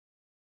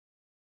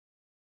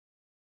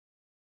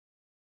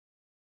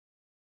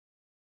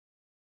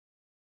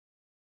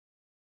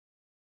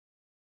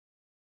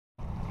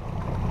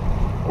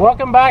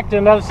Welcome back to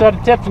another set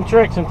of tips and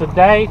tricks, and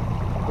today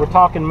we're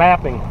talking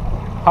mapping,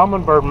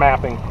 Humminbird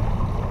mapping.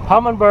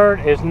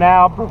 Humminbird is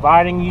now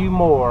providing you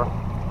more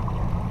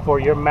for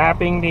your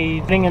mapping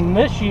needs. And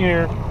this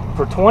year,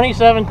 for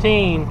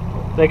 2017,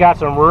 they got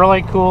some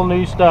really cool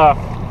new stuff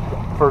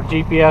for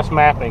GPS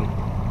mapping.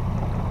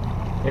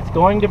 It's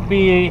going to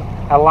be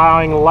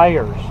allowing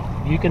layers.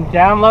 You can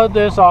download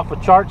this off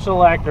of Chart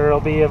Selector. It'll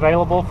be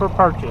available for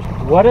purchase.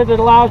 What it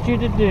allows you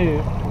to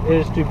do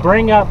is to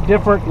bring up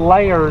different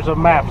layers of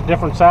maps,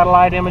 different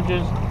satellite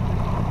images,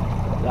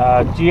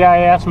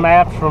 GIS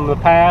maps from the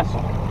past,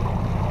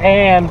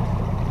 and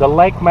the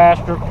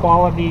LakeMaster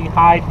quality,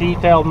 high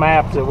detailed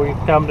maps that we've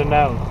come to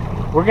know.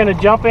 We're going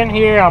to jump in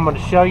here. I'm going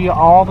to show you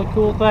all the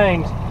cool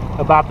things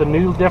about the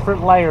new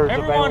different layers.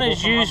 Everyone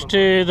is used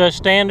to the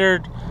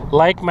standard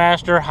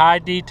LakeMaster high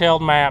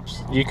detailed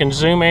maps. You can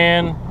zoom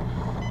in,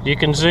 you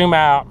can zoom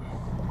out.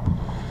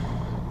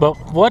 But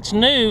what's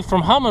new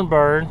from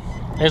Humminbird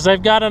is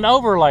they've got an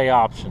overlay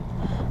option.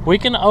 We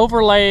can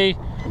overlay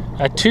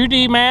a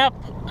 2D map,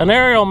 an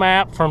aerial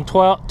map from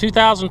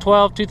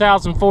 2012,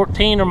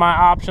 2014 are my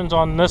options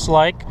on this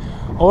lake,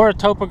 or a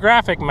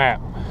topographic map.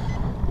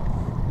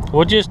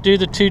 We'll just do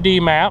the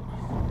 2D map.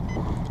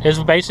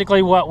 Is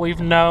basically what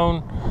we've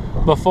known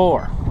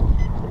before.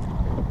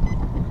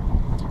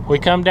 We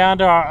come down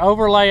to our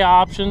overlay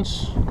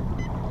options,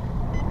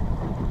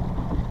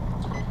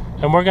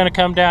 and we're going to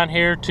come down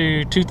here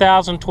to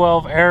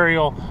 2012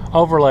 aerial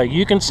overlay.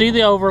 You can see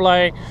the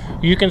overlay.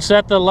 You can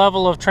set the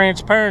level of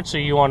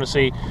transparency you want to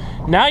see.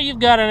 Now you've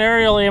got an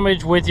aerial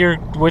image with your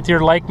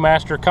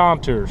LakeMaster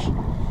contours.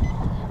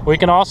 We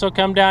can also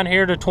come down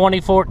here to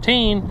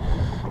 2014.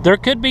 There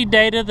could be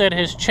data that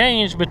has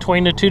changed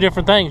between the two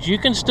different things. You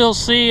can still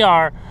see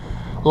our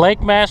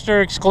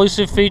LakeMaster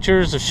exclusive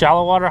features of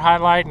shallow water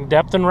highlight and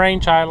depth and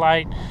range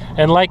highlight,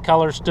 and lake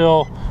color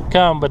still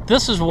come, but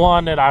this is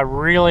one that I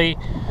really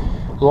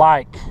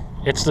like.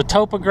 It's the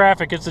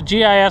topographic, it's the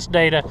GIS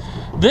data.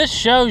 This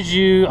shows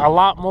you a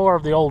lot more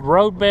of the old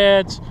road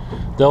beds,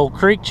 the old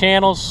creek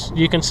channels.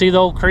 You can see the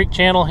old creek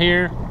channel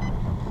here.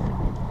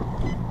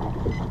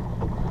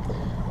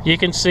 You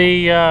can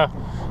see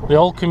the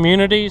old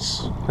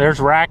communities.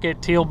 There's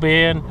Racket, Teal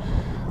Bend,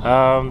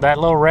 that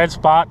little red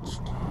spot,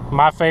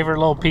 my favorite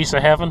little piece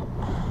of heaven.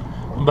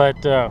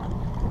 But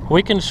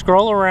we can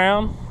scroll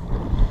around.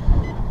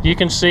 You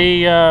can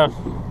see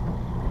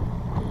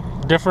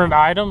different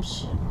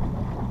items.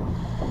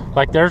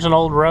 Like there's an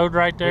old road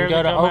right there. We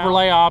go to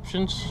overlay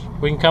options.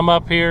 We can come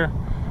up here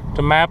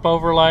to map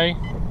overlay.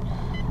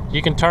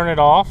 You can turn it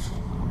off.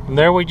 And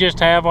there we just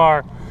have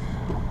our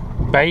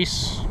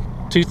base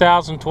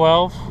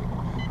 2012.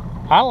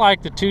 I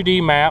like the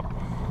 2D map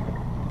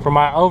for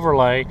my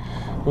overlay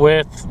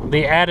with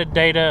the added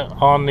data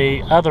on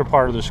the other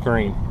part of the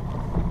screen.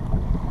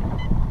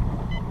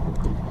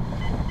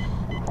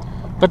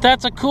 But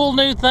that's a cool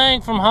new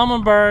thing from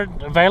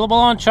Humminbird, available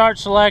on Chart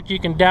Select. You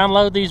can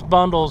download these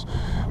bundles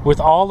with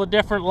all the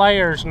different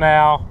layers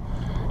now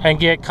and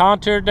get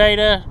contour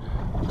data,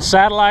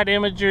 satellite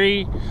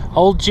imagery,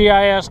 old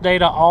GIS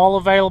data, all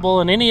available,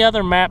 and any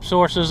other map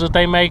sources that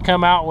they may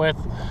come out with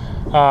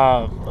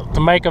to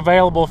make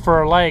available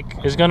for a lake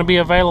is going to be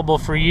available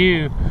for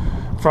you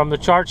from the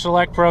Chart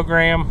Select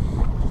program.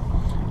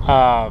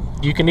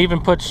 You can even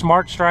put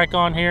Smart Strike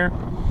on here.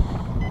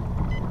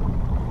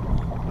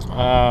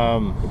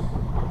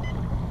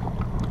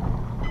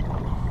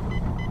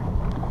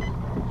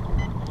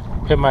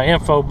 Hit my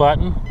info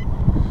button.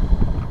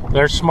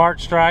 There's Smart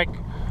Strike.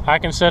 I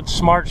can set the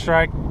Smart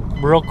Strike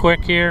real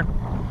quick here.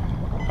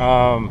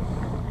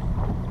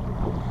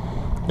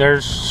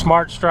 There's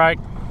Smart Strike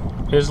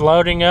is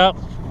loading up.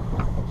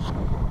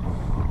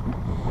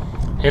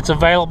 It's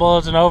available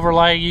as an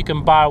overlay. You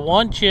can buy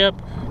one chip,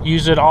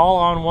 use it all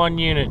on one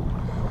unit.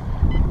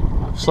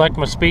 Select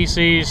my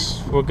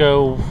species. We'll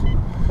go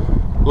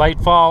late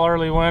fall,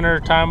 early winter,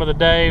 time of the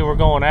day. We're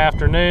going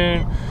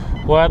afternoon,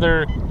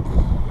 weather,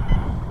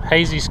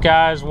 hazy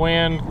skies,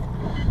 wind,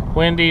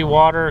 windy,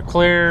 water,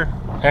 clear.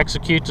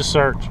 Execute the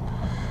search.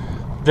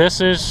 This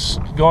is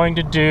going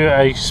to do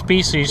a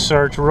species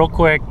search real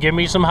quick. Give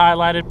me some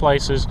highlighted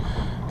places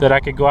that I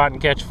could go out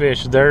and catch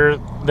fish. There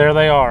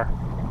they are.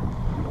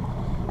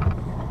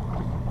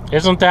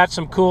 Isn't that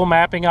some cool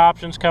mapping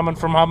options coming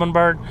from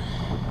Humminbird?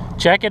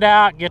 Check it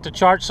out. Get to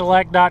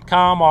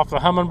chartselect.com off the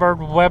Humminbird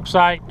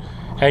website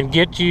and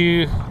get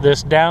you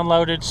this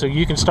downloaded so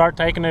you can start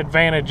taking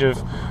advantage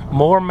of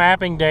more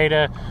mapping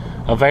data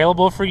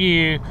available for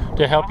you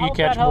to help you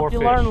catch more fish.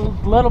 I hope you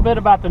learn a little bit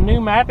about the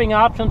new mapping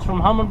options from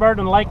Humminbird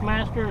and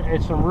LakeMaster.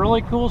 It's some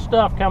really cool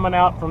stuff coming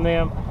out from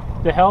them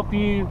to help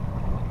you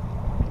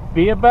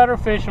be a better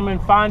fisherman,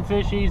 find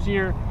fish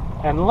easier,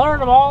 and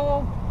learn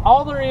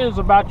all there is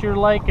about your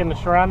lake and the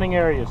surrounding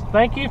areas.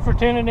 Thank you for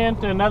tuning in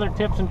to another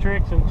Tips and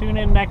Tricks, and tune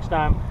in next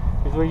time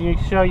as we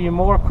show you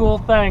more cool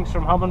things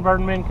from Humminbird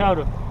and Minn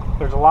Kota.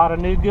 There's a lot of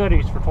new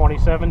goodies for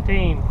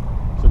 2017.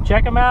 So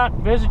check them out,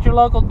 visit your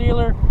local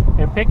dealer,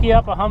 and pick you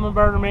up a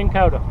Humminbird or Minn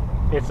Kota.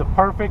 It's a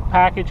perfect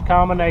package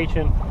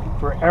combination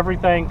for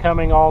everything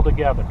coming all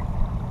together.